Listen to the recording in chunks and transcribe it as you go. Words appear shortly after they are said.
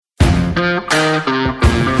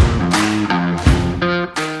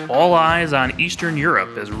eyes on Eastern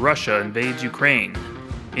Europe as Russia invades Ukraine.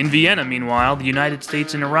 In Vienna, meanwhile, the United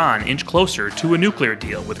States and Iran inch closer to a nuclear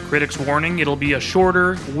deal, with critics warning it'll be a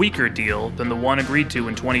shorter, weaker deal than the one agreed to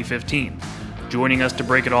in 2015. Joining us to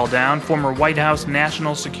break it all down, former White House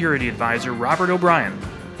National Security Advisor Robert O'Brien.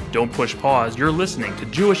 Don't push pause, you're listening to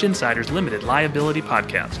Jewish Insider's Limited Liability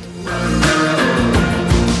Podcast.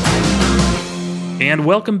 And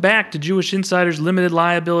welcome back to Jewish Insider's Limited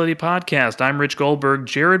Liability Podcast. I'm Rich Goldberg.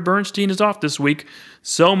 Jared Bernstein is off this week.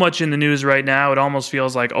 So much in the news right now, it almost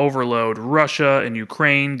feels like overload. Russia and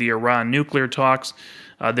Ukraine, the Iran nuclear talks.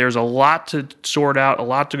 There's a lot to sort out, a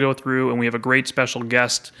lot to go through, and we have a great special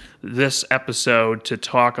guest this episode to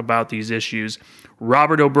talk about these issues.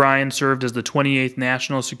 Robert O'Brien served as the 28th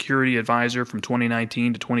National Security Advisor from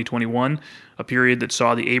 2019 to 2021, a period that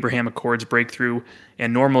saw the Abraham Accords breakthrough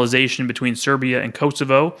and normalization between Serbia and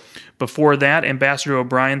Kosovo. Before that, Ambassador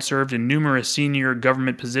O'Brien served in numerous senior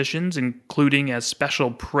government positions, including as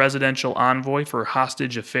Special Presidential Envoy for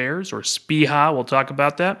Hostage Affairs, or SPIHA. We'll talk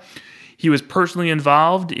about that. He was personally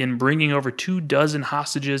involved in bringing over 24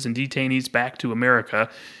 hostages and detainees back to America,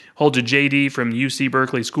 holds a J.D. from UC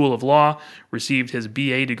Berkeley School of Law, received his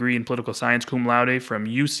B.A. degree in political science cum laude from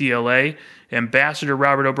UCLA. Ambassador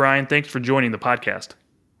Robert O'Brien, thanks for joining the podcast.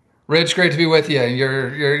 Rich, great to be with you.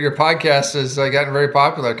 Your podcast has gotten very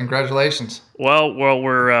popular. Congratulations. Well,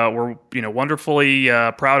 we're wonderfully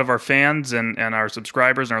proud of our fans and our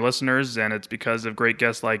subscribers and our listeners, and it's because of great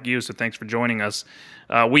guests like you. So thanks for joining us.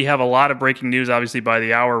 We have a lot of breaking news, obviously, by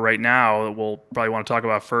the hour right now that we'll probably want to talk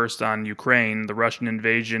about first on Ukraine, the Russian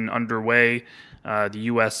invasion underway. The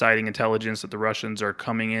U.S. citing intelligence that the Russians are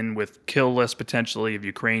coming in with kill lists potentially of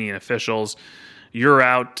Ukrainian officials. You're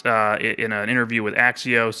out in an interview with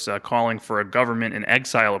Axios calling for a government in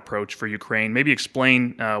exile approach for Ukraine. Maybe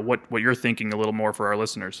explain what you're thinking a little more for our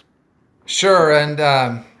listeners. Sure, and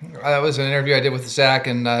that was an interview I did with Zach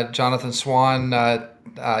and Jonathan Swan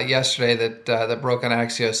yesterday that broke on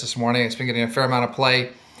Axios this morning. It's been getting a fair amount of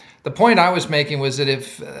play. The point I was making was that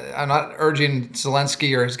if I'm not urging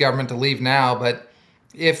Zelensky or his government to leave now, but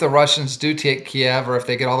if the Russians do take Kiev, or if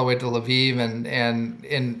they get all the way to Lviv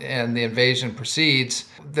and the invasion proceeds,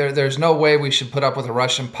 there's no way we should put up with a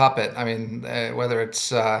Russian puppet. I mean, whether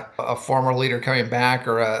it's a former leader coming back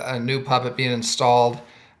or a new puppet being installed,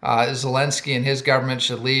 Zelensky and his government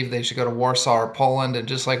should leave. They should go to Warsaw or Poland, and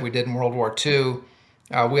just like we did in World War II,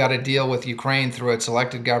 we ought to deal with Ukraine through its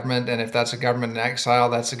elected government, and if that's a government in exile,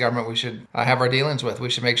 that's the government we should have our dealings with. We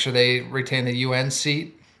should make sure they retain the UN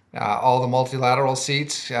seat, all the multilateral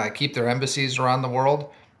seats, keep their embassies around the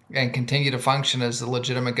world, and continue to function as the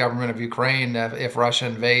legitimate government of Ukraine if Russia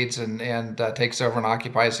invades and takes over and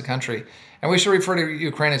occupies the country. And we should refer to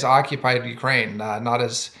Ukraine as occupied Ukraine, not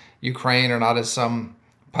as Ukraine or not as some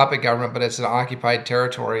puppet government, but it's an occupied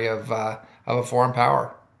territory of a foreign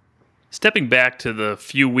power. Stepping back to the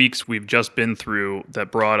few weeks we've just been through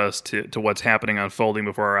that brought us to what's happening unfolding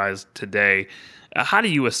before our eyes today, how do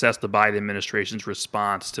you assess the Biden administration's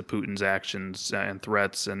response to Putin's actions and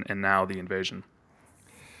threats and now the invasion?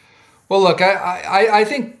 Well, look, I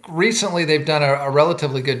think recently they've done a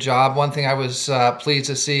relatively good job. One thing I was pleased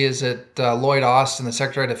to see is that Lloyd Austin, the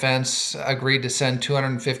Secretary of Defense, agreed to send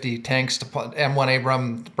 250 tanks to M1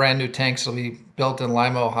 Abrams, brand new tanks that will be built in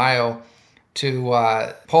Lima, Ohio,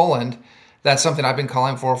 to Poland. That's something I've been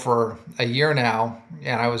calling for a year now,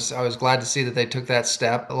 and I was glad to see that they took that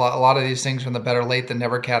step. A lot of these things are in the better late than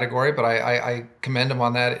never category, but I commend them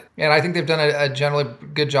on that. And I think they've done a generally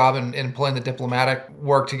good job in pulling the diplomatic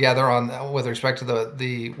work together with respect to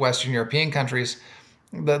the Western European countries.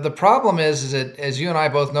 The problem is that, as you and I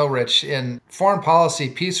both know, Rich, in foreign policy,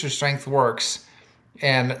 peace or strength works.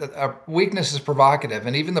 And weakness is provocative,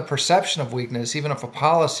 and even the perception of weakness, even if a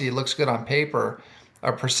policy looks good on paper,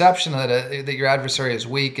 a perception that your adversary is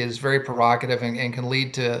weak is very provocative and can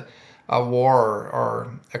lead to a war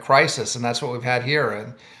or a crisis, and that's what we've had here.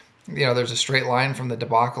 And there's a straight line from the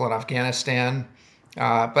debacle in Afghanistan,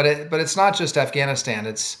 but it's not just Afghanistan.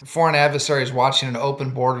 It's foreign adversaries watching an open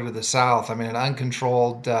border to the south. I mean, an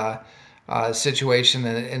uncontrolled situation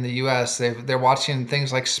in the U.S. They're watching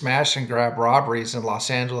things like smash and grab robberies in Los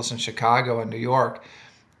Angeles and Chicago and New York.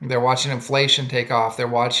 They're watching inflation take off. They're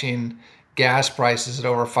watching gas prices at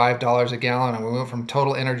over $5 a gallon, and we went from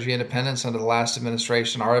total energy independence under the last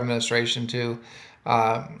administration, our administration, to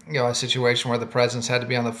a situation where the presidents had to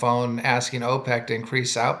be on the phone asking OPEC to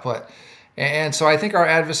increase output. And so I think our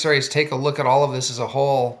adversaries take a look at all of this as a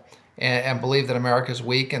whole and believe that America is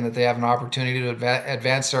weak and that they have an opportunity to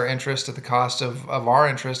advance their interest at the cost of our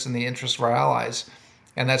interest and the interest of our allies.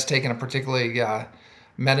 And that's taken a particularly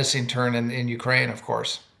menacing turn in Ukraine, of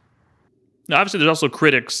course. Now, obviously, there's also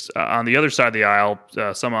critics on the other side of the aisle,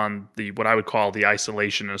 some on the what I would call the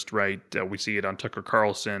isolationist right. We see it on Tucker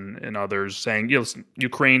Carlson and others saying, listen,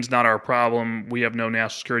 Ukraine's not our problem. We have no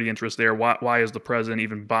national security interest there. Why is the president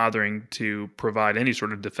even bothering to provide any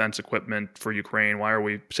sort of defense equipment for Ukraine? Why are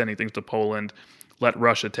we sending things to Poland? Let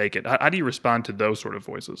Russia take it. How do you respond to those sort of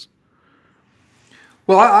voices?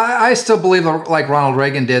 Well, I still believe, like Ronald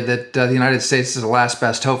Reagan did, that the United States is the last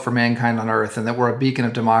best hope for mankind on Earth, and that we're a beacon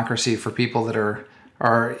of democracy for people that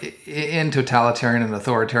are in totalitarian and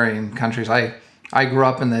authoritarian countries. I grew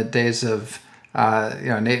up in the days of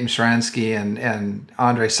Nathan Sharansky and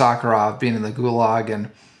Andrei Sakharov being in the Gulag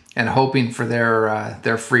and hoping for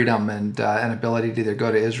their freedom and ability to either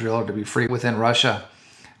go to Israel or to be free within Russia.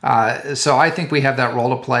 So I think we have that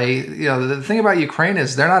role to play. The thing about Ukraine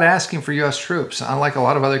is they're not asking for U.S. troops, unlike a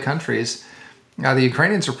lot of other countries. The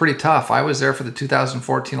Ukrainians are pretty tough. I was there for the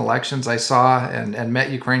 2014 elections. I saw and met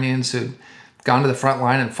Ukrainians who'd gone to the front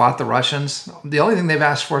line and fought the Russians. The only thing they've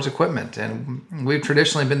asked for is equipment, and we've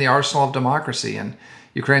traditionally been the arsenal of democracy. And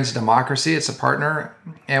Ukraine's a democracy; it's a partner,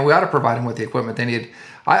 and we ought to provide them with the equipment they need.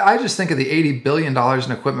 I just think of the $80 billion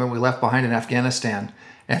in equipment we left behind in Afghanistan.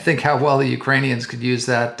 And think how well the Ukrainians could use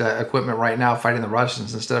that equipment right now fighting the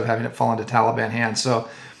Russians instead of having it fall into Taliban hands. So,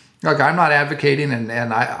 look, I'm not advocating, and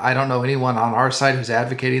I don't know anyone on our side who's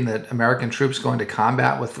advocating that American troops go into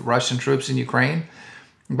combat with Russian troops in Ukraine.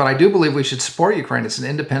 But I do believe we should support Ukraine. It's an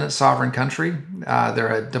independent, sovereign country.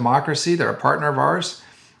 They're a democracy. They're a partner of ours.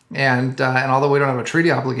 And although we don't have a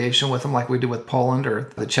treaty obligation with them like we do with Poland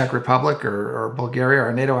or the Czech Republic or Bulgaria,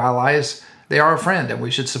 our NATO allies, they are a friend, and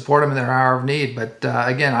we should support them in their hour of need. But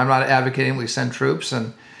again, I'm not advocating we send troops,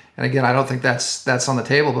 and again, I don't think that's on the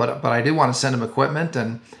table. But I do want to send them equipment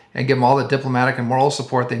and give them all the diplomatic and moral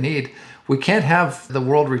support they need. We can't have the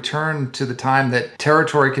world return to the time that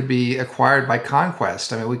territory could be acquired by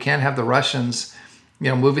conquest. I mean, we can't have the Russians,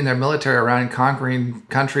 moving their military around and conquering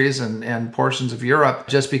countries and portions of Europe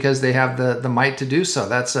just because they have the might to do so.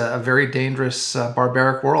 That's a very dangerous,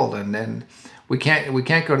 barbaric world, and we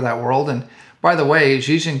can't go to that world. And by the way,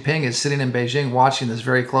 Xi Jinping is sitting in Beijing watching this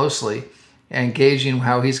very closely and gauging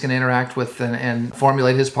how he's going to interact with and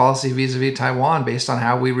formulate his policy vis-a-vis Taiwan based on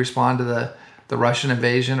how we respond to the Russian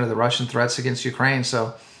invasion or the Russian threats against Ukraine.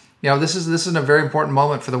 So, this is a very important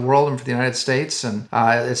moment for the world and for the United States. And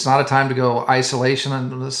it's not a time to go isolation.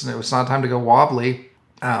 And listen, it's not a time to go wobbly.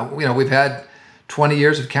 We've had 20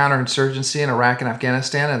 years of counterinsurgency in Iraq and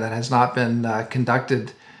Afghanistan, and that has not been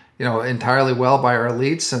conducted entirely well by our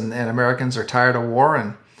elites, and Americans are tired of war,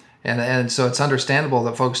 and so it's understandable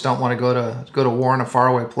that folks don't want to go to war in a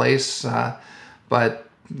faraway place. But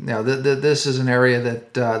this is an area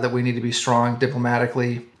that we need to be strong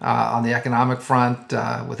diplomatically on the economic front,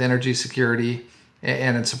 with energy security,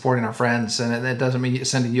 and in supporting our friends. And it doesn't mean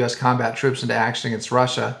sending U.S. combat troops into action against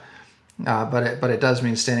Russia, but it does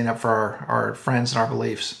mean standing up for our friends and our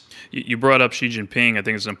beliefs. You brought up Xi Jinping. I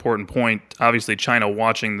think it's an important point. Obviously, China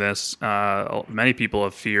watching this, many people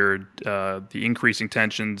have feared the increasing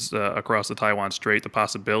tensions across the Taiwan Strait, the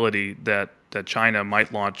possibility that China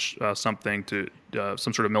might launch some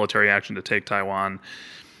sort of military action to take Taiwan.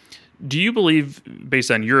 Do you believe, based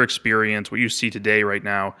on your experience, what you see today right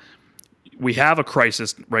now, we have a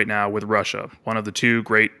crisis right now with Russia, one of the two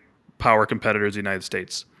great power competitors of the United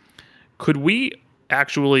States. Could we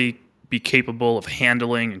actually be capable of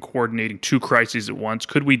handling and coordinating two crises at once?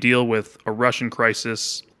 Could we deal with a Russian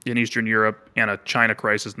crisis in Eastern Europe and a China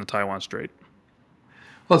crisis in the Taiwan Strait?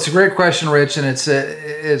 Well, it's a great question, Rich, and it's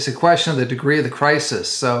a question of the degree of the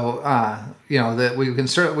crisis. So, that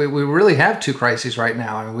we really have two crises right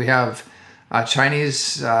now. I mean, we have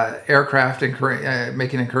Chinese aircraft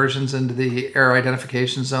making incursions into the air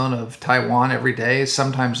identification zone of Taiwan every day,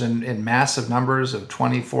 sometimes in massive numbers of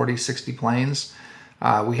 20, 40, 60 planes.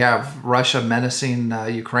 We have Russia menacing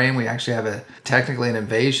Ukraine. We actually have technically an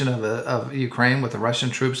invasion of Ukraine with the Russian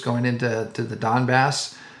troops going into the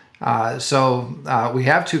Donbass. So we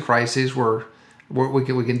have two crises where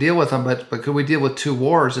we can deal with them, but could we deal with two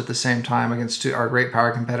wars at the same time against our great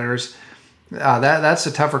power competitors? That's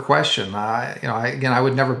a tougher question. I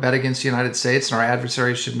would never bet against the United States, and our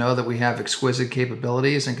adversaries should know that we have exquisite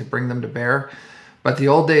capabilities and could bring them to bear. But the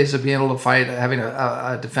old days of being able to fight, having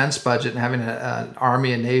a defense budget and having an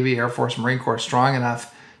Army and Navy, Air Force, Marine Corps strong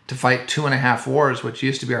enough to fight 2.5 wars, which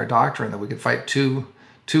used to be our doctrine, that we could fight two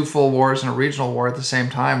full wars and a regional war at the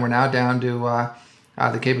same time. We're now down to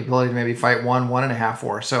the capability to maybe fight 1.5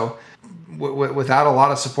 wars. So without a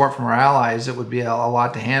lot of support from our allies, it would be a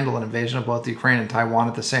lot to handle an invasion of both Ukraine and Taiwan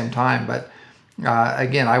at the same time. But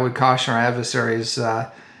again, I would caution our adversaries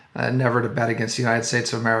never to bet against the United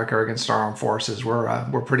States of America or against our armed forces.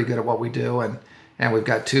 We're pretty good at what we do, and we've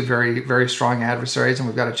got two very, very strong adversaries, and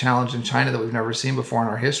we've got a challenge in China that we've never seen before in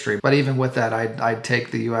our history. But even with that, I'd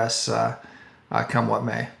take the U.S. Come what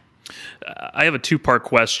may. I have a two-part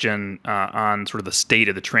question on sort of the state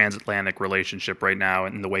of the transatlantic relationship right now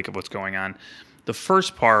in the wake of what's going on. The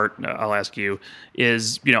first part I'll ask you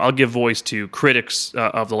is, I'll give voice to critics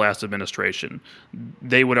of the last administration.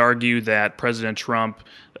 They would argue that President Trump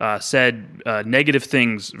said negative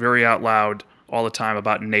things very out loud all the time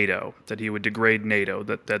about NATO, that he would degrade NATO,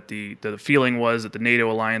 that the feeling was that the NATO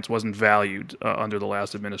alliance wasn't valued under the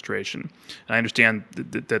last administration. And I understand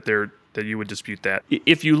that you would dispute that.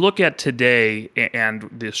 If you look at today and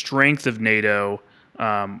the strength of NATO,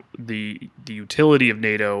 the utility of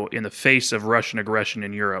NATO in the face of Russian aggression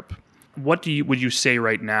in Europe, what would you say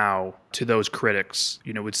right now to those critics?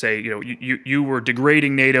 Would say, you were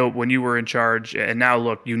degrading NATO when you were in charge, and now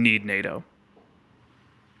look, you need NATO.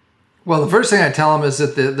 Well, the first thing I tell them is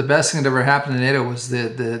that the best thing that ever happened to NATO was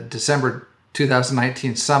the December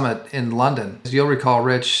 2019 summit in London. As you'll recall,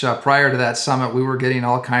 Rich, prior to that summit, we were getting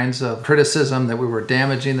all kinds of criticism that we were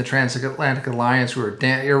damaging the transatlantic alliance. We were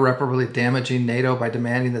irreparably damaging NATO by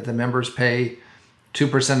demanding that the members pay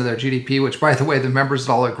 2% of their GDP, which, by the way, the members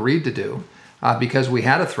had all agreed to do because we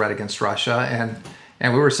had a threat against Russia.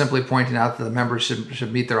 And we were simply pointing out that the members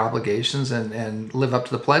should meet their obligations and live up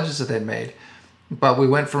to the pledges that they'd made. But we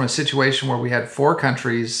went from a situation where we had 4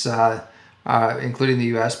 countries, including the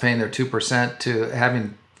U.S., paying their 2% to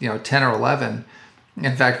having 10 or 11.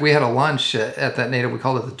 In fact, we had a lunch at that NATO. We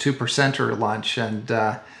called it the 2%er lunch, and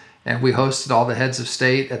we hosted all the heads of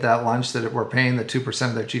state at that lunch that were paying the 2%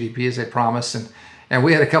 of their GDP as they promised. And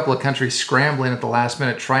we had a couple of countries scrambling at the last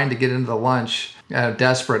minute trying to get into the lunch,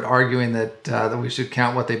 desperate, arguing that we should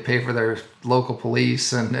count what they pay for their local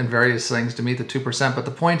police and various things to meet the 2%. But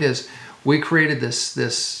the point is, we created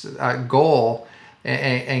this goal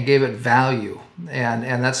and gave it value,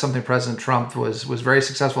 and that's something President Trump was very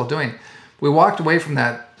successful at doing. We walked away from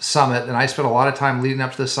that summit, and I spent a lot of time leading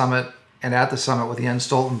up to the summit and at the summit with Jens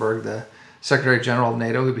Stoltenberg, the Secretary General of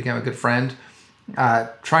NATO, who became a good friend,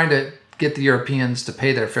 trying to get the Europeans to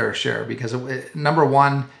pay their fair share, because number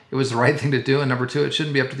one, it was the right thing to do, and number two, it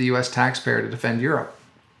shouldn't be up to the U.S. taxpayer to defend Europe.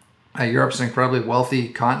 Europe's an incredibly wealthy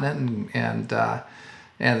continent, and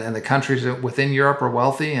the countries within Europe are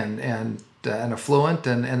wealthy and affluent,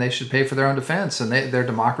 and they should pay for their own defense. And they're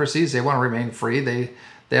democracies. They want to remain free. They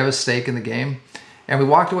have a stake in the game. And we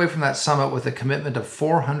walked away from that summit with a commitment of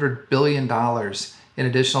 $400 billion in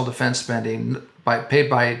additional defense spending paid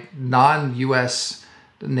by non-U.S.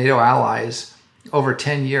 NATO allies over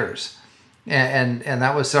 10 years. And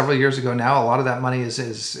that was several years ago now. A lot of that money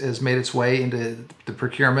is made its way into the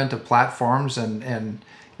procurement of platforms and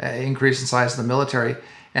increase in size of the military.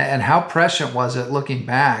 And how prescient was it, looking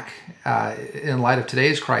back in light of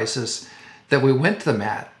today's crisis, that we went to the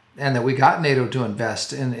mat and that we got NATO to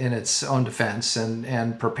invest in its own defense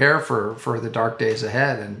and prepare for the dark days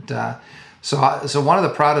ahead. And so one of the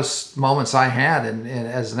proudest moments I had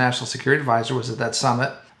as a national security advisor was at that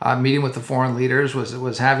summit. Meeting with the foreign leaders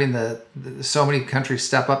was having so many countries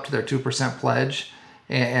step up to their 2% pledge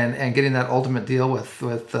and getting that ultimate deal with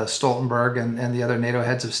Stoltenberg and the other NATO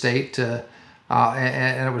heads of state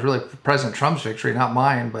and it was really President Trump's victory, not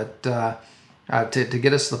mine, but to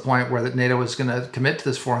get us to the point where that NATO was going to commit to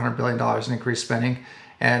this $400 billion in increased spending.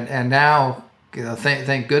 And now,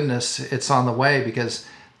 thank goodness it's on the way, because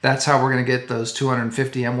that's how we're going to get those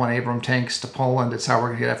 250 M1 Abrams tanks to Poland. It's how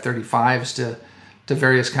we're going to get F-35s to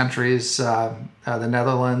various countries, the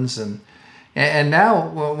Netherlands. And now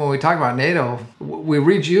when we talk about NATO, we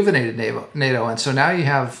rejuvenated NATO. And so now you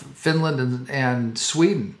have Finland and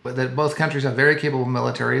Sweden, that both countries have very capable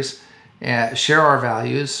militaries, share our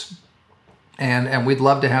values, and we'd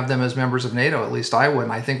love to have them as members of NATO. At least I would.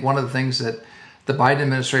 And I think one of the things that the Biden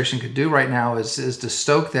administration could do right now is to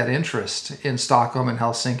stoke that interest in Stockholm and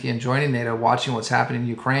Helsinki and joining NATO, watching what's happening in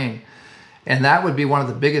Ukraine. And that would be one of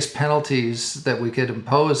the biggest penalties that we could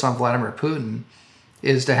impose on Vladimir Putin,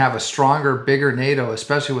 is to have a stronger, bigger NATO,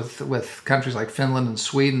 especially with countries like Finland and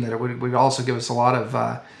Sweden, that it would also give us a lot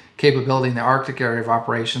of capability in the Arctic area of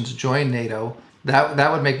operations, join NATO.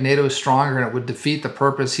 That would make NATO stronger, and it would defeat the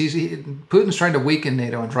purpose. Putin's trying to weaken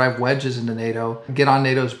NATO and drive wedges into NATO, get on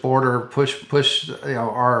NATO's border, push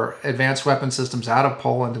our advanced weapon systems out of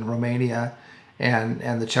Poland and Romania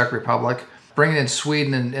and the Czech Republic. Bringing in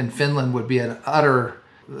Sweden and Finland would be an utter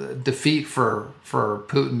defeat for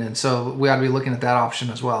Putin, and so we ought to be looking at that option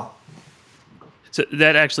as well. So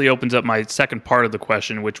that actually opens up my second part of the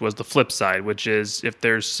question, which was the flip side, which is if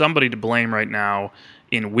there's somebody to blame right now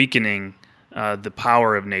in weakening the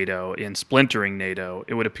power of NATO in splintering NATO,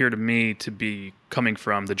 it would appear to me to be coming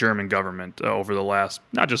from the German government over the last,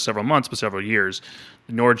 not just several months, but several years.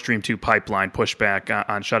 The Nord Stream 2 pipeline pushback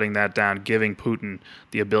on shutting that down, giving Putin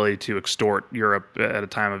the ability to extort Europe at a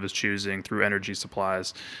time of his choosing through energy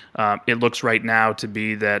supplies. It looks right now to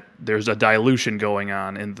be that there's a dilution going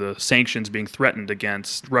on in the sanctions being threatened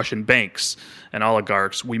against Russian banks and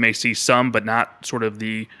oligarchs. We may see some, but not sort of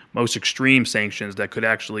the most extreme sanctions that could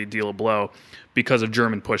actually deal a blow because of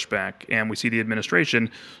German pushback. And we see the administration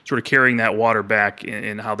sort of carrying that water back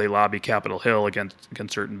in how they lobby Capitol Hill against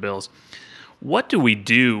certain bills. What do we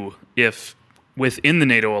do if within the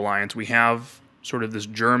NATO alliance we have sort of this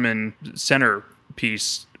German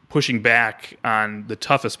centerpiece pushing back on the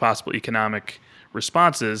toughest possible economic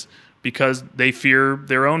responses because they fear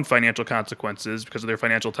their own financial consequences because of their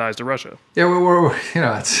financial ties to Russia? Yeah, we're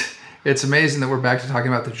it's amazing that we're back to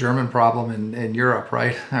talking about the German problem in Europe,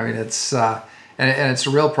 right? I mean, it's and it's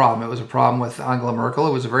a real problem. It was a problem with Angela Merkel.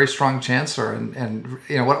 It was a very strong chancellor, and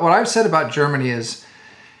what I've said about Germany is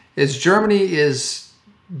Germany is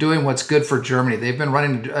doing what's good for Germany. They've been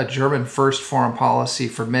running a German-first foreign policy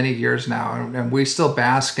for many years now, and we still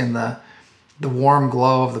bask in the warm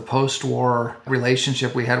glow of the post-war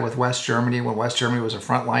relationship we had with West Germany when West Germany was a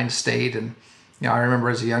frontline state. And I remember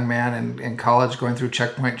as a young man in college going through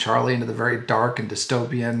Checkpoint Charlie into the very dark and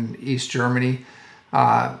dystopian East Germany,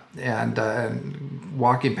 and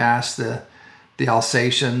walking past the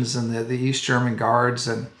Alsatians and the East German guards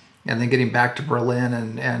and then getting back to Berlin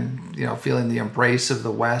and feeling the embrace of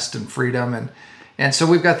the West and freedom. And so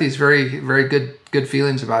we've got these very, very good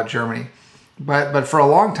feelings about Germany. But for a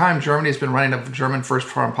long time, Germany has been running a German first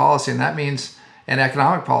foreign policy, and that means an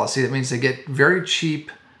economic policy. That means they get very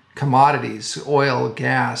cheap commodities, oil,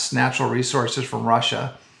 gas, natural resources from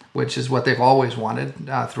Russia, which is what they've always wanted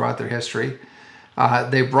throughout their history.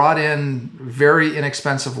 They brought in very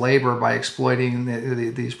inexpensive labor by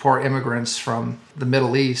exploiting these poor immigrants from the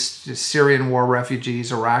Middle East, Syrian war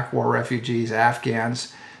refugees, Iraq war refugees,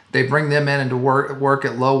 Afghans. They bring them in and to work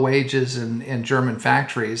at low wages in German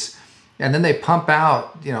factories. And then they pump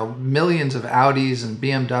out, millions of Audis and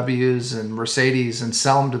BMWs and Mercedes and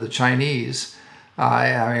sell them to the Chinese.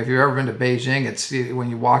 I mean, if you've ever been to Beijing, it's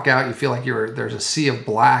when you walk out, you feel like there's a sea of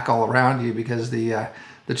black all around you because the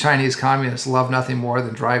Chinese communists love nothing more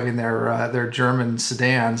than driving their German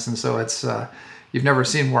sedans, and so it's you've never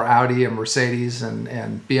seen more Audi and Mercedes and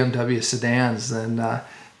BMW sedans than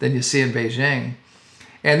you see in Beijing.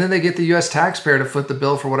 And then they get the U.S. taxpayer to foot the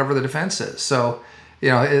bill for whatever the defense is. So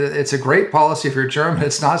it's a great policy if you're German.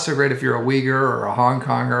 It's not so great if you're a Uyghur or a Hong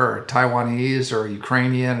Konger or a Taiwanese or a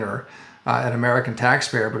Ukrainian or an American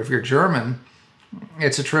taxpayer. But if you're German,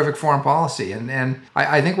 it's a terrific foreign policy. And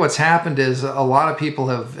I think what's happened is a lot of people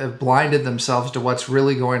have blinded themselves to what's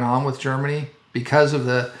really going on with Germany because of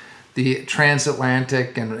the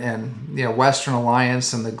transatlantic and Western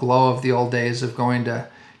alliance and the glow of the old days of going to,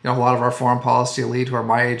 a lot of our foreign policy elite who are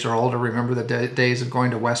my age or older remember the days of going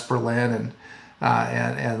to West Berlin and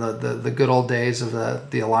the good old days of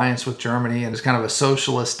the alliance with Germany, and it's kind of a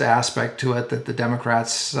socialist aspect to it that the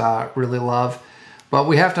Democrats really love. But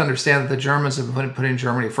we have to understand that the Germans have been putting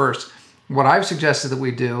Germany first. What I've suggested that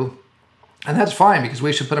we do, and that's fine because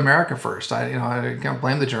we should put America first. I can't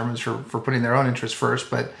blame the Germans for putting their own interests first,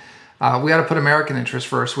 but we got to put American interests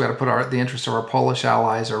first. We got to put the interests of our Polish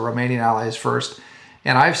allies, our Romanian allies first.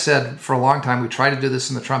 And I've said for a long time, we try to do this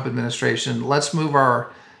in the Trump administration. Let's move our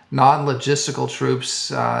non-logistical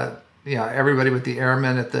troops, everybody with the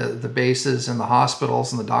airmen at the bases and the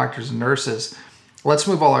hospitals and the doctors and nurses. Let's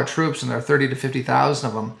move all our troops, and there are 30 to 50,000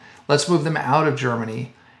 of them. Let's move them out of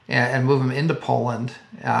Germany and move them into Poland,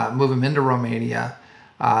 move them into Romania,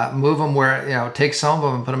 move them where, take some of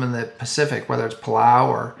them and put them in the Pacific, whether it's Palau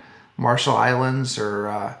or Marshall Islands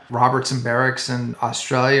or Robertson Barracks in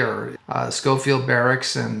Australia or Schofield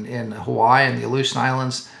Barracks in Hawaii and the Aleutian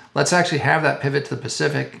Islands. Let's actually have that pivot to the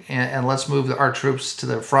Pacific, and let's move our troops to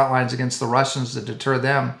the front lines against the Russians to deter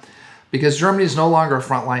them. Because Germany is no longer a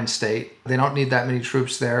frontline state. They don't need that many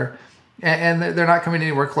troops there. And they're not coming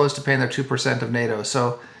anywhere close to paying their 2% of NATO.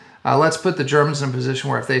 So let's put the Germans in a position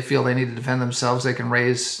where if they feel they need to defend themselves, they can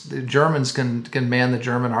the Germans can man the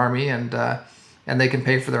German army, and they can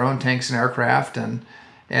pay for their own tanks and aircraft,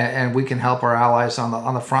 and we can help our allies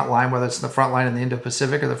on the front line, whether it's the front line in the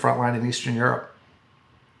Indo-Pacific or the front line in Eastern Europe.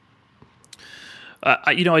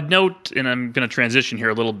 I'd note, and I'm going to transition here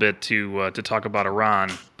a little bit to talk about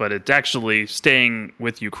Iran, but it's actually staying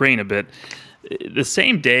with Ukraine a bit. The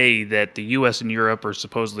same day that the U.S. and Europe are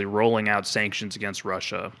supposedly rolling out sanctions against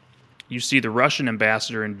Russia, you see the Russian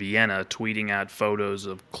ambassador in Vienna tweeting out photos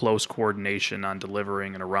of close coordination on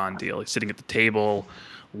delivering an Iran deal. He's sitting at the table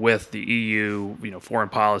with the EU, foreign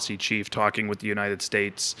policy chief, talking with the United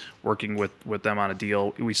States, working with them on a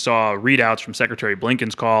deal. We saw readouts from Secretary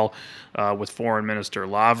Blinken's call with Foreign Minister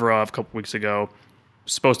Lavrov a couple weeks ago.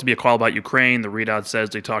 Supposed to be a call about Ukraine. The readout says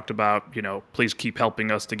they talked about, please keep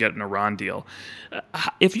helping us to get an Iran deal.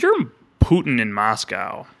 If you're Putin in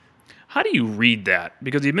Moscow, how do you read that?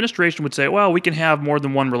 Because the administration would say, well, we can have more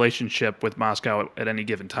than one relationship with Moscow at any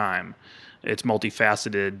given time. It's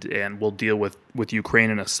multifaceted, and we'll deal with Ukraine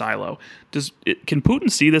in a silo. Can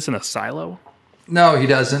Putin see this in a silo? No, he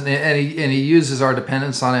doesn't, and he uses our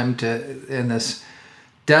dependence on him in this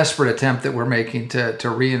desperate attempt that we're making to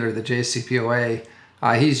re-enter the JCPOA.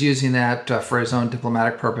 He's using that for his own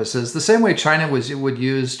diplomatic purposes, the same way China would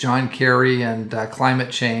use John Kerry and climate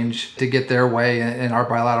change to get their way in our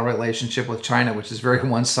bilateral relationship with China, which is very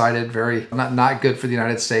one-sided, very not good for the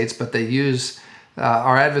United States. But they use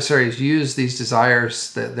our adversaries use these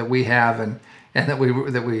desires that we have and that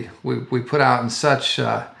we put out in such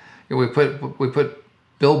we put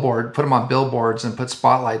them on billboards and put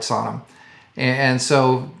spotlights on them. And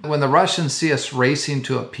so when the Russians see us racing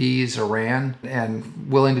to appease Iran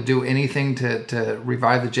and willing to do anything to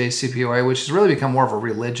revive the JCPOA, which has really become more of a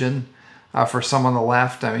religion for some on the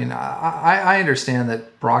left. I mean, I understand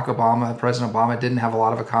that President Obama, didn't have a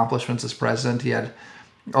lot of accomplishments as president. He had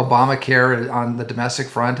Obamacare on the domestic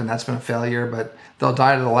front, and that's been a failure, but they'll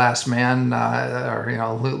die to the last man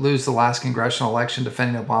or lose the last congressional election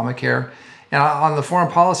defending Obamacare. And on the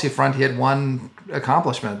foreign policy front, he had one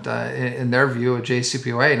accomplishment in their view of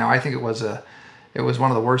JCPOA. Now, I think it was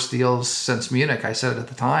one of the worst deals since Munich. I said it at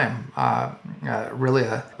the time. Really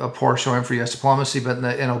a poor showing for U.S. diplomacy. But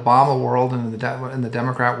in Obama world and in the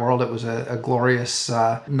Democrat world, it was a glorious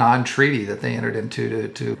non-treaty that they entered into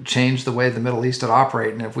to change the way the Middle East would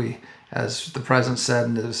operate. And if we, as the president said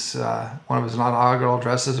in one of his inaugural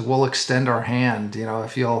addresses, we'll extend our hand.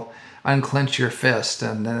 If you'll unclench your fist.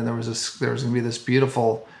 And then there was going to be this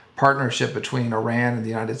beautiful partnership between Iran and the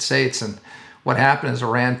United States. And what happened is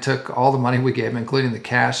Iran took all the money we gave them, including the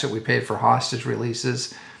cash that we paid for hostage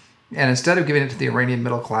releases, and instead of giving it to the Iranian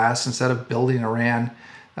middle class, instead of building Iran,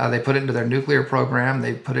 they put it into their nuclear program.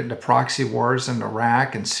 They put it into proxy wars in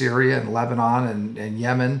Iraq and Syria and Lebanon and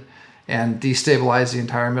Yemen, and destabilized the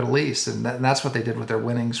entire Middle East. And that's what they did with their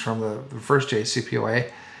winnings from the first JCPOA.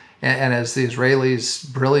 And as the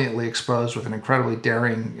Israelis brilliantly exposed with an incredibly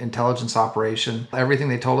daring intelligence operation, everything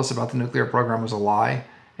they told us about the nuclear program was a lie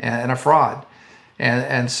and a fraud.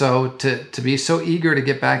 And so to be so eager to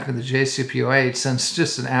get back into the JCPOA, it sends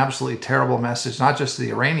just an absolutely terrible message, not just to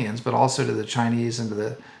the Iranians, but also to the Chinese and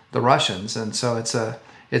to the Russians. And so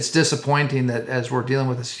it's disappointing that as we're dealing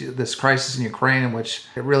with this crisis in Ukraine, in which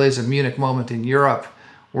it really is a Munich moment in Europe,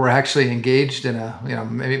 we're actually engaged in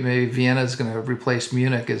maybe Vienna is going to replace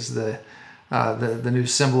Munich as the new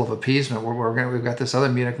symbol of appeasement. We've got this other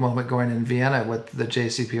Munich moment going in Vienna with the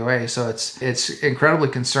JCPOA. So it's incredibly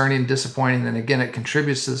concerning, disappointing, and again, it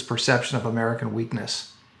contributes to this perception of American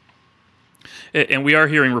weakness. And we are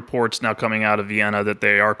hearing reports now coming out of Vienna that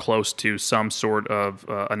they are close to some sort of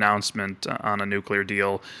announcement on a nuclear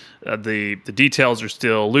deal. The details are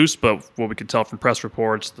still loose, but what we can tell from press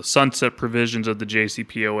reports, the sunset provisions of the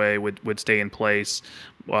JCPOA would stay in place,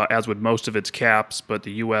 as would most of its caps, but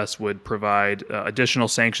the U.S. would provide additional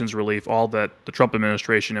sanctions relief. All that the Trump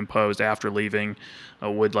administration imposed after leaving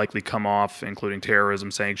would likely come off, including terrorism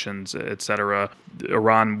sanctions, etc.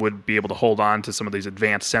 Iran would be able to hold on to some of these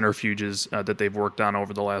advanced centrifuges that they've worked on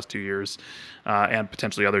over the last 2 years, and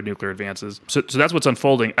potentially other nuclear advances. So that's what's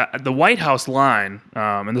unfolding. The White House line,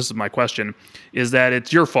 and this is my question, is that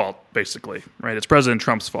it's your fault, basically, right? It's President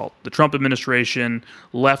Trump's fault. The Trump administration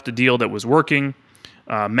left a deal that was working.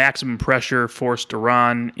 Maximum pressure forced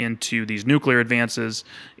Iran into these nuclear advances,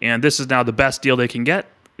 and this is now the best deal they can get,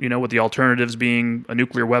 with the alternatives being a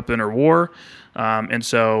nuclear weapon or war. And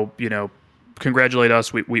so, congratulate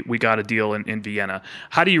us, we got a deal in Vienna.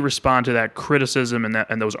 How do you respond to that criticism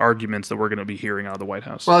and those arguments that we're going to be hearing out of the White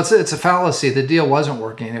House? Well, it's a fallacy. The deal wasn't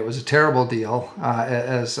working. It was a terrible deal.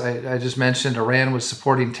 As I just mentioned, Iran was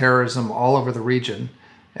supporting terrorism all over the region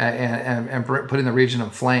and putting the region in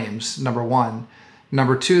flames, number one.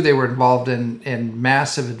 Number two, they were involved in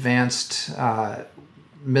massive advanced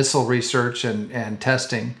missile research and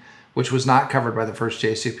testing, which was not covered by the first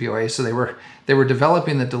JCPOA. So they were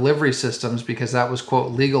developing the delivery systems because that was,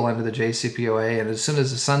 quote, legal under the JCPOA. And as soon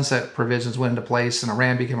as the sunset provisions went into place and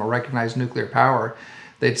Iran became a recognized nuclear power,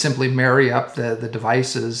 they'd simply marry up the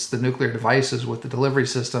devices, the nuclear devices, with the delivery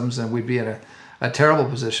systems, and we'd be in a terrible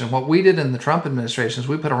position. What we did in the Trump administration is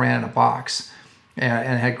we put Iran in a box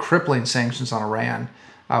and had crippling sanctions on Iran.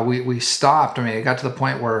 We stopped. I mean, it got to the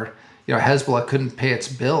point where Hezbollah couldn't pay its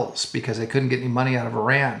bills because they couldn't get any money out of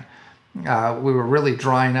Iran. We were really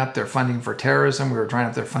drying up their funding for terrorism. We were drying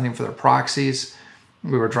up their funding for their proxies.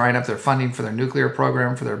 We were drying up their funding for their nuclear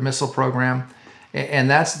program, for their missile program. And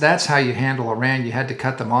that's how you handle Iran. You had to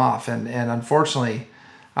cut them off. And unfortunately,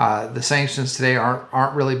 the sanctions today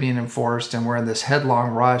aren't really being enforced, and we're in this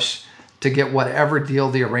headlong rush to get whatever deal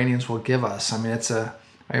the Iranians will give us. I mean,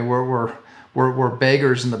 we're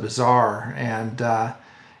beggars in the bazaar,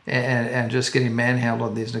 and just getting manhandled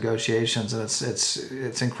in these negotiations, and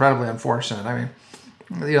it's incredibly unfortunate. I mean,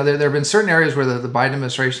 there have been certain areas where the Biden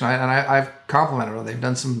administration, I've complimented them. They've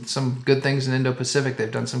done some good things in Indo-Pacific.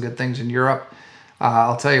 They've done some good things in Europe.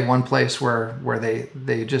 I'll tell you one place where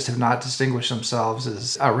they just have not distinguished themselves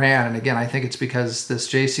is Iran. And again, I think it's because this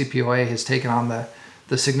JCPOA has taken on the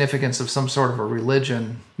significance of some sort of a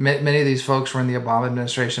religion. Many of these folks were in the Obama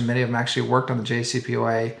administration. Many of them actually worked on the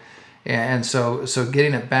JCPOA. And so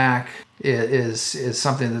getting it back is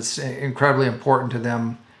something that's incredibly important to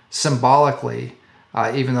them symbolically,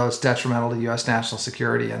 even though it's detrimental to U.S. national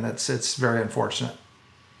security. And it's very unfortunate.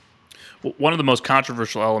 One of the most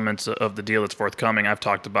controversial elements of the deal that's forthcoming, I've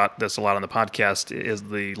talked about this a lot on the podcast, is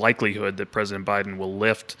the likelihood that President Biden will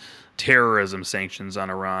lift terrorism sanctions on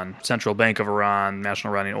Iran. Central Bank of Iran,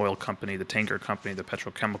 National Iranian Oil Company, the tanker company, the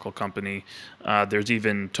petrochemical company. There's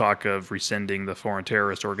even talk of rescinding the foreign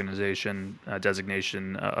terrorist organization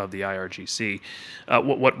designation of the IRGC.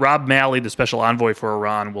 What Rob Malley, the special envoy for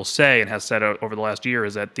Iran, will say and has said over the last year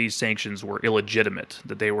is that these sanctions were illegitimate,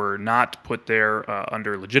 that they were not put there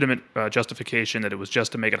under legitimate justification, that it was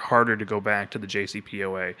just to make it harder to go back to the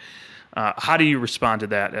JCPOA. How do you respond to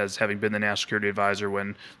that as having been the national security advisor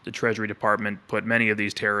when the Treasury Department put many of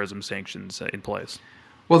these terrorism sanctions in place?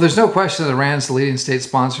 Well, there's no question that Iran's the leading state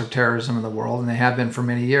sponsor of terrorism in the world, and they have been for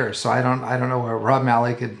many years. So I don't know where Rob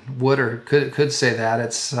Malley could say that.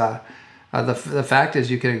 It's the fact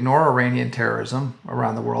is you can ignore Iranian terrorism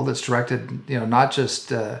around the world. It's directed, not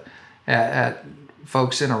just at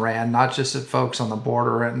folks in Iran, not just at folks on the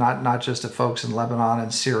border, and not just at folks in Lebanon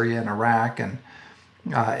and Syria and Iraq and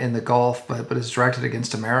in the Gulf, but it's directed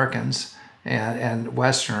against Americans and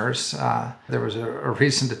Westerners. There was a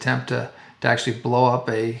recent attempt to actually blow up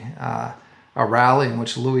a rally in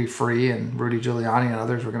which Louis Freeh and Rudy Giuliani and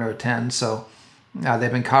others were going to attend. So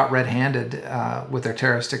they've been caught red-handed with their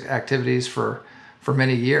terroristic activities for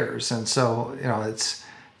many years, and so it's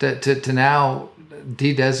to now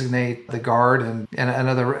de-designate the Guard and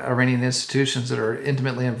other Iranian institutions that are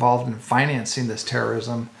intimately involved in financing this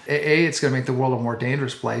terrorism. It's going to make the world a more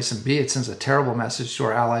dangerous place, and B, it sends a terrible message to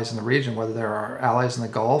our allies in the region, whether they're our allies in the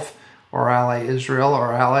Gulf or our ally Israel or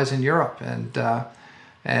our allies in Europe, and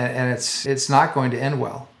it's not going to end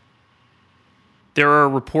well. There are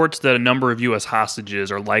reports that a number of U.S.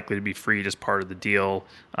 hostages are likely to be freed as part of the deal.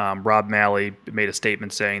 Rob Malley made a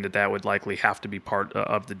statement saying that would likely have to be part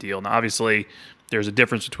of the deal. Now, obviously, there's a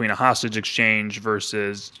difference between a hostage exchange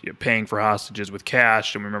versus paying for hostages with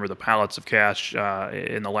cash. And remember the pallets of cash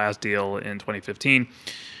in the last deal in 2015.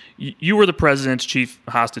 You were the president's chief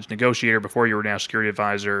hostage negotiator before you were national security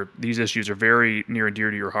advisor. These issues are very near and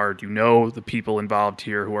dear to your heart. You know the people involved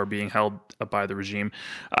here who are being held by the regime.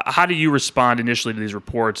 How do you respond initially to these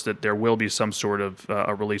reports that there will be some sort of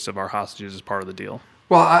a release of our hostages as part of the deal?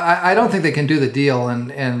 Well, I don't think they can do the deal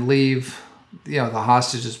and leave the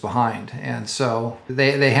hostages behind. And so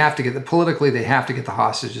they have to politically they have to get the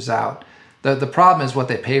hostages out. The problem is what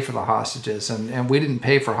they pay for the hostages, and we didn't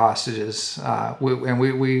pay for hostages.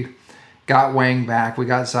 We got Wang back, we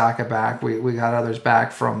got Zaka back, we got others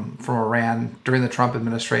back from Iran during the Trump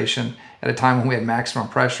administration at a time when we had maximum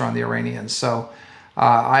pressure on the Iranians. So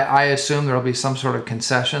I assume there will be some sort of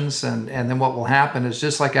concessions, and then what will happen is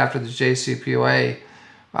just like after the JCPOA,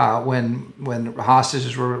 when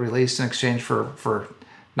hostages were released in exchange for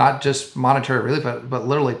not just monetary relief, but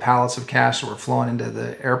literally pallets of cash that were flowing into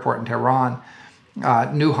the airport in Tehran,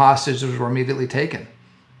 new hostages were immediately taken,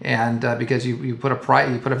 and because you put a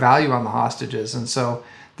value on the hostages, and so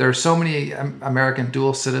there are so many American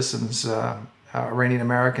dual citizens, Iranian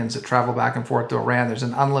Americans that travel back and forth to Iran. There's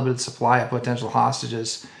an unlimited supply of potential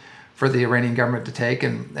hostages for the Iranian government to take,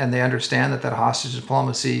 and they understand that hostage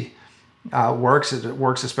diplomacy works. It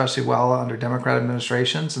works especially well under Democrat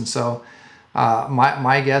administrations, and so.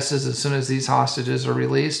 My guess is as soon as these hostages are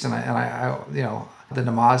released, and I the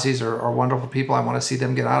Namazis are wonderful people. I want to see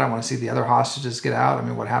them get out. I want to see the other hostages get out. I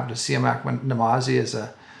mean, what happened to Siamak Namazi is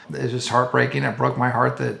it's just heartbreaking. It broke my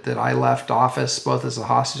heart that I left office both as a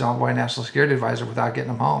hostage envoy and national security advisor without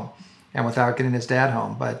getting him home and without getting his dad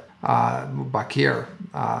home, but Bakir.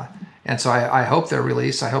 And so I hope they're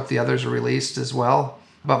released. I hope the others are released as well.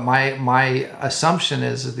 But my assumption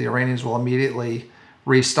is that the Iranians will immediately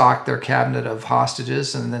restock their cabinet of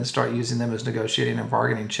hostages and then start using them as negotiating and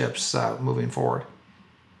bargaining chips moving forward.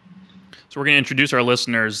 So we're going to introduce our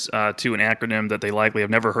listeners to an acronym that they likely have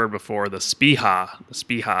never heard before, the SPIHA. The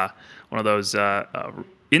SPIHA, one of those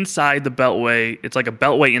inside the Beltway. It's like a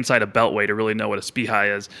Beltway inside a Beltway to really know what a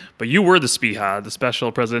SPIHA is. But you were the SPIHA, the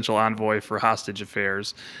Special Presidential Envoy for Hostage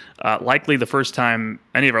Affairs. Likely the first time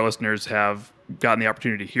any of our listeners have gotten the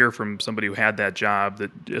opportunity to hear from somebody who had that job, that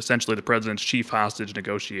essentially the president's chief hostage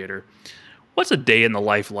negotiator. What's a day in the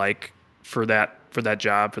life like for that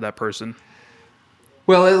job, for that person?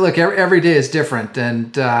 Well, look, every day is different,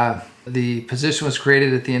 and the position was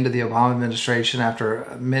created at the end of the Obama administration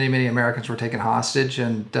after many Americans were taken hostage,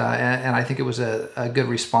 and I think it was a good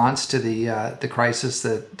response to the crisis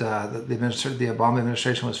that the Obama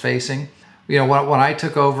administration was facing. You know, when I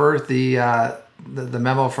took over, the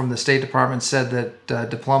memo from the State Department said that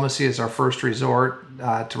diplomacy is our first resort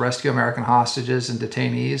to rescue American hostages and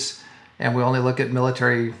detainees, and we only look at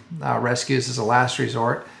military rescues as a last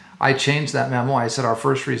resort. I changed that memo. I said our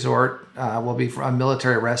first resort will be for a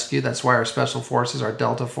military rescue. That's why our special forces, our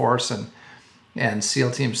Delta Force and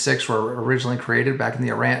SEAL Team 6 were originally created back in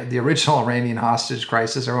the original Iranian hostage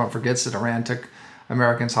crisis. Everyone forgets that Iran took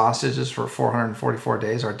Americans hostages for 444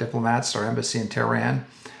 days, our diplomats, our embassy in Tehran,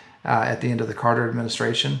 at the end of the Carter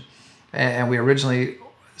administration. And we originally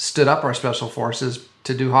stood up our special forces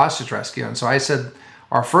to do hostage rescue. And so I said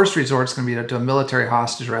our first resort is going to be to do a military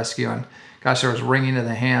hostage rescue. And gosh, there was wringing of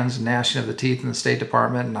the hands and gnashing of the teeth in the State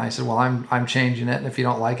Department. And I said, well, I'm changing it. And if you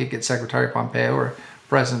don't like it, get Secretary Pompeo or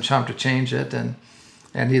President Trump to change it. And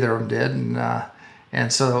neither of them did.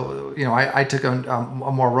 And so, you know, I took a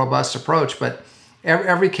more robust approach. But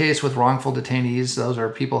every case with wrongful detainees, those are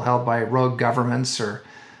people held by rogue governments or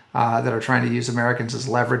that are trying to use Americans as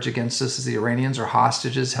leverage against us as the Iranians, or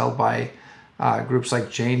hostages held by groups like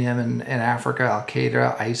JNIM in Africa,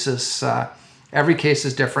 Al-Qaeda, ISIS. Every case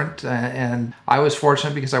is different, and I was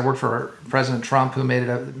fortunate because I worked for President Trump, who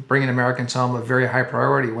made bringing Americans home a very high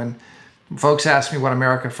priority. When folks ask me what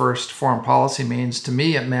America First foreign policy means, to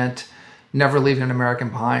me it meant never leaving an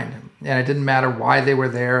American behind. And it didn't matter why they were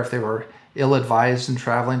there, if they were ill-advised in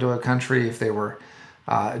traveling to a country, if they were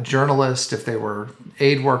journalists, if they were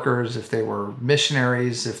aid workers, if they were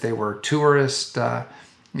missionaries, if they were tourists,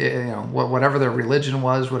 whatever their religion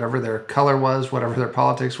was, whatever their color was, whatever their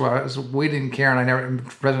politics was, we didn't care. And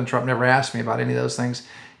President Trump never asked me about any of those things.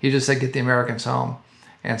 He just said, get the Americans home.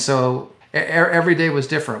 And so every day was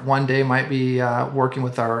different. One day might be working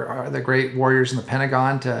with the great warriors in the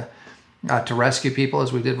Pentagon to rescue people,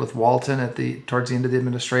 as we did with Walton towards the end of the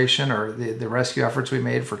administration, or the rescue efforts we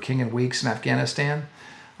made for King and Weeks in Afghanistan.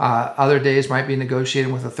 Other days might be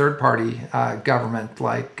negotiating with a third-party government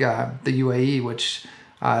like the UAE, which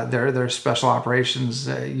their special operations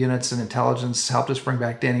units and intelligence helped us bring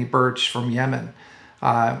back Danny Birch from Yemen.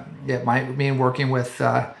 It might mean working with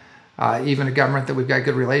even a government that we've got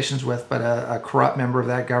good relations with, but a corrupt member of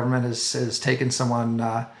that government has taken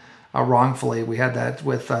someone wrongfully. We had that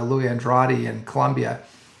with Louis Andrade in Colombia.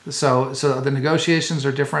 So the negotiations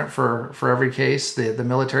are different for every case. The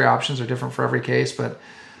military options are different for every case. But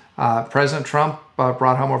President Trump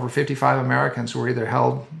brought home over 55 Americans who were either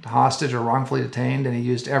held hostage or wrongfully detained, and he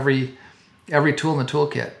used every tool in the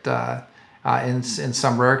toolkit. In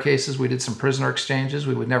some rare cases, we did some prisoner exchanges.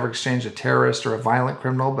 We would never exchange a terrorist or a violent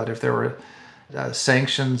criminal, but if there were a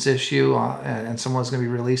sanctions issue and someone was going to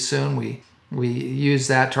be released soon, we used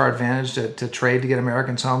that to our advantage to trade to get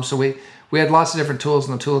Americans home. So we had lots of different tools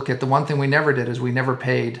in the toolkit. The one thing we never did is we never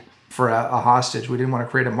paid for a hostage. We didn't want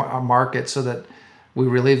to create a market so that we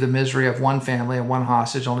relieve the misery of one family and one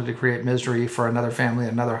hostage only to create misery for another family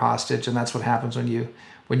and another hostage. And that's what happens when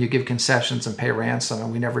you give concessions and pay ransom. And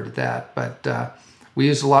we never did that. But we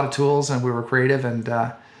used a lot of tools, and we were creative, and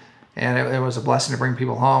it was a blessing to bring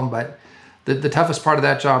people home. But the toughest part of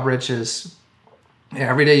that job, Rich, is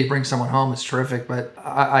every day you bring someone home is terrific, but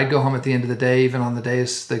I go home at the end of the day, even on the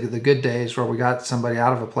days, the good days where we got somebody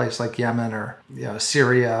out of a place like Yemen or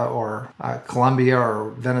Syria or Colombia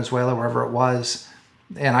or Venezuela, wherever it was.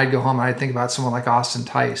 And I'd go home and I'd think about someone like Austin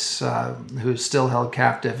Tice, who's still held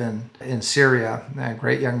captive in Syria, a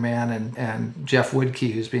great young man, and Jeff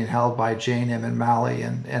Woodkey, who's being held by JNIM in Mali,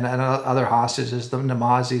 and other hostages, the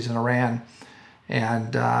Namazis in Iran,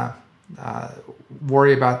 and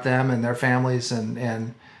worry about them and their families,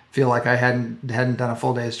 and feel like I hadn't done a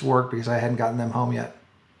full day's work because I hadn't gotten them home yet.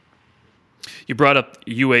 You brought up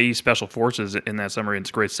UAE Special Forces in that summary, and it's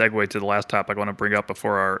a great segue to the last topic I want to bring up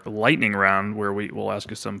before our lightning round, where we will ask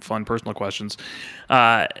you some fun personal questions.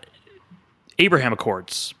 Abraham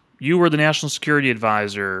Accords. You were the National Security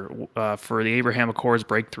Advisor for the Abraham Accords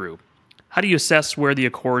breakthrough. How do you assess where the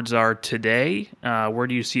Accords are today? Where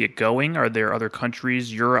do you see it going? Are there other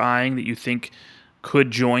countries you're eyeing that you think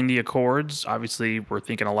could join the Accords? Obviously, we're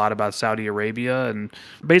thinking a lot about Saudi Arabia. And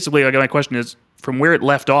basically, my question is, from where it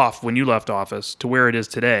left off when you left office to where it is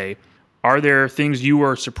today, are there things you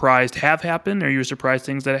were surprised have happened, or are you surprised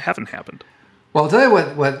things that haven't happened? Well, I'll tell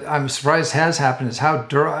you what I'm surprised has happened is how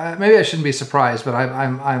maybe I shouldn't be surprised, but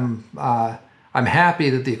I'm happy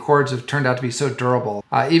that the Accords have turned out to be so durable,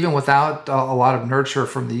 even without a lot of nurture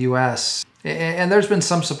from the U.S. And there's been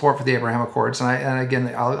some support for the Abraham Accords, and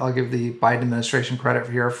again, I'll give the Biden administration credit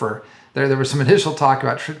here there was some initial talk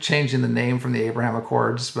about changing the name from the Abraham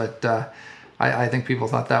Accords, but I think people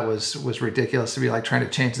thought that was ridiculous to be like trying to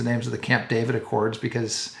change the names of the Camp David Accords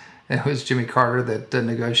because it was Jimmy Carter that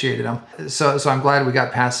negotiated them. So I'm glad we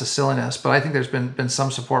got past the silliness, but I think there's been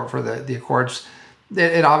some support for the Accords.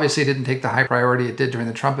 It obviously didn't take the high priority it did during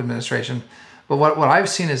the Trump administration, but what I've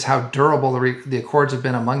seen is how durable the Accords have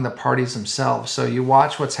been among the parties themselves. So you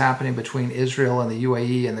watch what's happening between Israel and the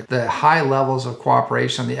UAE and the high levels of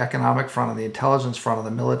cooperation on the economic front, on the intelligence front, on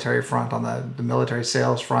the military front, on the military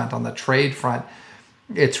sales front, on the trade front.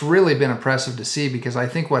 It's really been impressive to see because I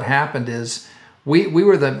think what happened is we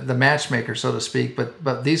were the matchmaker, so to speak,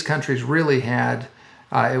 but these countries really had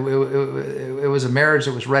it was a marriage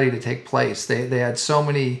that was ready to take place. They had so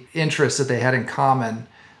many interests that they had in common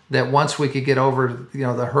that once we could get over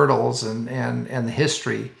the hurdles and the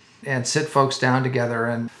history and sit folks down together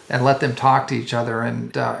and let them talk to each other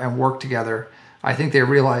and work together, I think they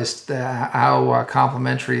realized how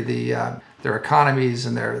complementary their economies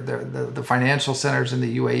and the financial centers in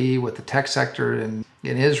the UAE with the tech sector in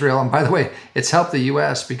Israel. And by the way, it's helped the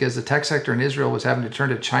U.S. because the tech sector in Israel was having to turn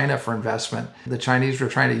to China for investment. The Chinese were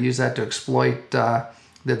trying to use that to exploit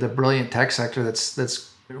the brilliant tech sector that's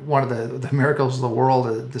one of the miracles of the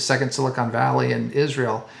world, the second Silicon Valley in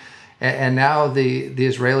Israel. And now the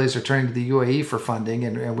Israelis are turning to the UAE for funding,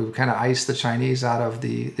 and we've kind of iced the Chinese out of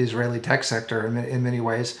the Israeli tech sector in many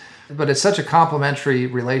ways. But it's such a complementary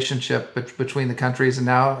relationship between the countries, and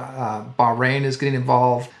now Bahrain is getting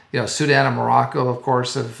involved. Sudan and Morocco, of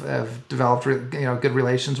course, have developed good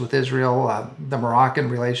relations with Israel. The Moroccan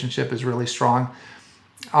relationship is really strong.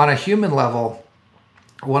 On a human level,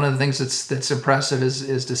 one of the things that's impressive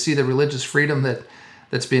is to see the religious freedom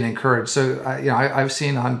that's being encouraged. So I've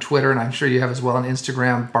seen on Twitter, and I'm sure you have as well on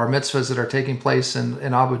Instagram, bar mitzvahs that are taking place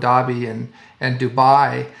in Abu Dhabi and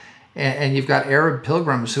Dubai, and you've got Arab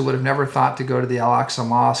pilgrims who would have never thought to go to the Al-Aqsa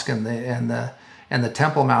Mosque and the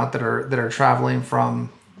Temple Mount that are traveling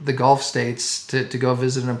from the Gulf states to go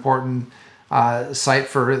visit an important site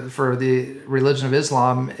for the religion of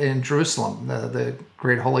Islam in Jerusalem, the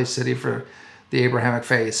great holy city for the Abrahamic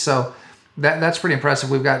faith. So that's pretty impressive.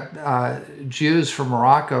 We've got Jews from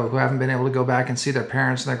Morocco who haven't been able to go back and see their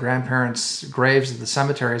parents and their grandparents' graves at the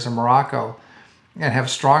cemeteries in Morocco and have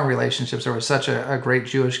strong relationships. There was such a great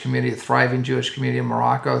Jewish community, a thriving Jewish community in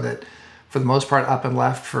Morocco that for the most part up and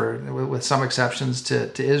left with some exceptions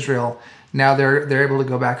to Israel. Now they're able to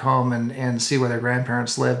go back home and see where their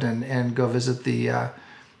grandparents lived and go visit the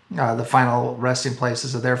final resting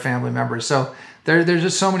places of their family members. So there's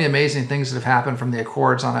just so many amazing things that have happened from the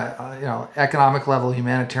Accords on a economic level,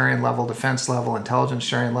 humanitarian level, defense level, intelligence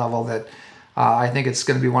sharing level that I think it's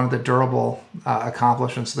going to be one of the durable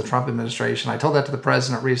accomplishments of the Trump administration. I told that to the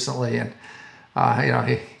president recently, and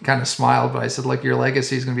he kind of smiled, but I said, look, your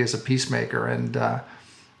legacy is going to be as a peacemaker, and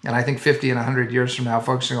I think 50 and 100 years from now,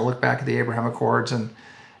 folks are going to look back at the Abraham Accords, and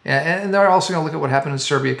they're also going to look at what happened in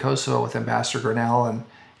Serbia, Kosovo with Ambassador Grenell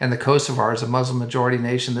and the Kosovars, a Muslim majority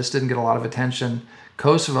nation. This didn't get a lot of attention.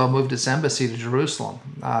 Kosovo moved its embassy to Jerusalem,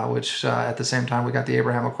 which at the same time we got the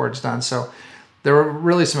Abraham Accords done. So there were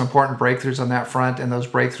really some important breakthroughs on that front, and those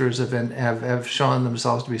breakthroughs have shown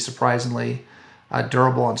themselves to be surprisingly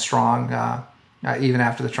durable and strong, even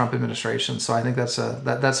after the Trump administration. So I think that's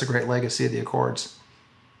a great legacy of the Accords.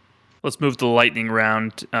 Let's move to the lightning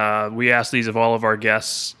round. We ask these of all of our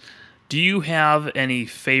guests. Do you have any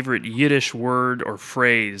favorite Yiddish word or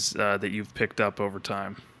phrase that you've picked up over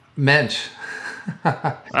time? Mensch.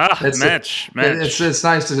 Mensch. It's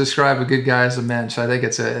nice to describe a good guy as a mensch. I think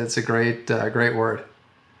it's a great word.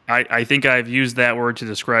 I think I've used that word to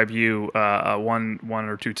describe you one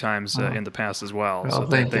or two times in the past as well. So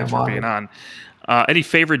thanks for being on. Any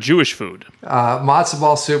favorite Jewish food? Matzo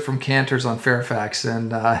ball soup from Cantor's on Fairfax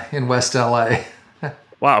in West LA.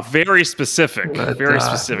 Wow, very specific. Very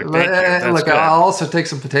specific. Thank you. That's look, good. I'll also take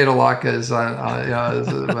some potato latkes,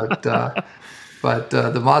 but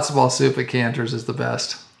the matzo ball soup at Cantor's is the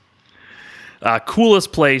best.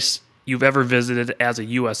 Coolest place you've ever visited as a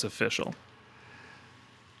U.S. official?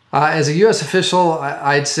 As a U.S. official,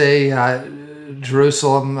 I'd say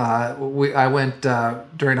Jerusalem. I went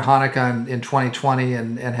during Hanukkah in 2020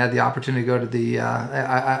 and had the opportunity to go to the.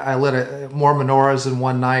 I lit more menorahs in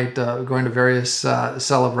one night, going to various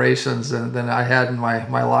celebrations than I had in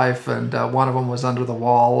my life, and one of them was under the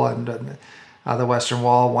wall and the Western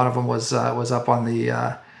Wall. One of them was up on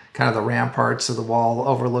the kind of the ramparts of the wall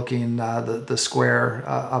overlooking the square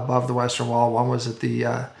above the Western Wall. One was at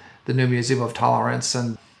the new Museum of Tolerance,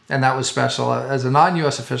 and that was special. As a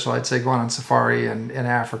non-U.S. official, I'd say going on safari in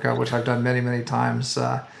Africa, which I've done many, many times,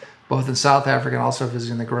 both in South Africa and also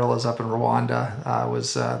visiting the gorillas up in Rwanda.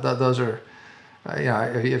 Those are,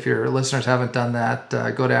 if your listeners haven't done that,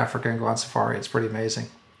 go to Africa and go on safari. It's pretty amazing.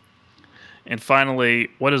 And finally,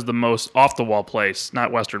 what is the most off-the-wall place,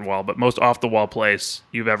 not Western Wall, but most off-the-wall place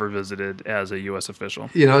you've ever visited as a U.S. official?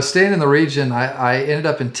 Staying in the region, I ended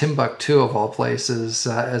up in Timbuktu, of all places,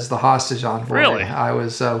 as the hostage envoy. Really? I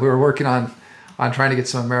was. We were working on trying to get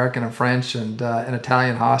some American and French and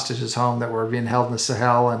Italian hostages home that were being held in the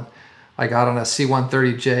Sahel, and I got on a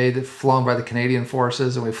C-130J that flown by the Canadian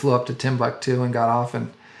forces, and we flew up to Timbuktu and got off.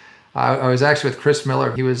 And I was actually with Chris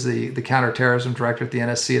Miller. He was the counterterrorism director at the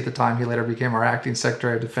NSC at the time. He later became our acting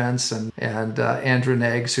Secretary of Defense. And Andrew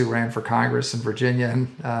Naggs, who ran for Congress in Virginia, and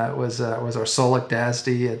was our Solik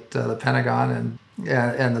Dasdi at the Pentagon.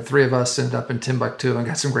 And the three of us ended up in Timbuktu and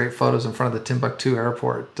got some great photos in front of the Timbuktu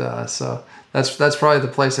airport. So that's probably the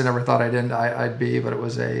place I never thought I'd be, but it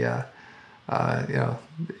was a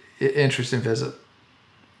interesting visit.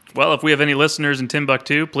 Well, if we have any listeners in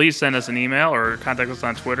Timbuktu, please send us an email or contact us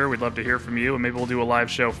on Twitter. We'd love to hear from you, and maybe we'll do a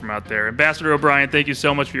live show from out there. Ambassador O'Brien, thank you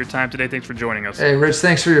so much for your time today. Thanks for joining us. Hey, Rich,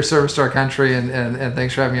 thanks for your service to our country, and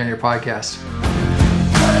thanks for having me on your podcast.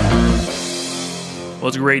 Well,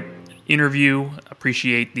 it's a great interview.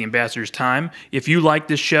 Appreciate the ambassador's time. If you like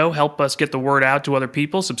this show, help us get the word out to other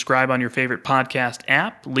people. Subscribe on your favorite podcast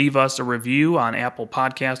app. Leave us a review on Apple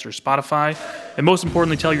Podcasts or Spotify. And most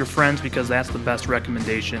importantly, tell your friends, because that's the best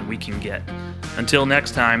recommendation we can get. Until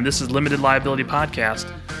next time, this is Limited Liability Podcast.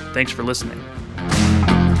 Thanks for listening.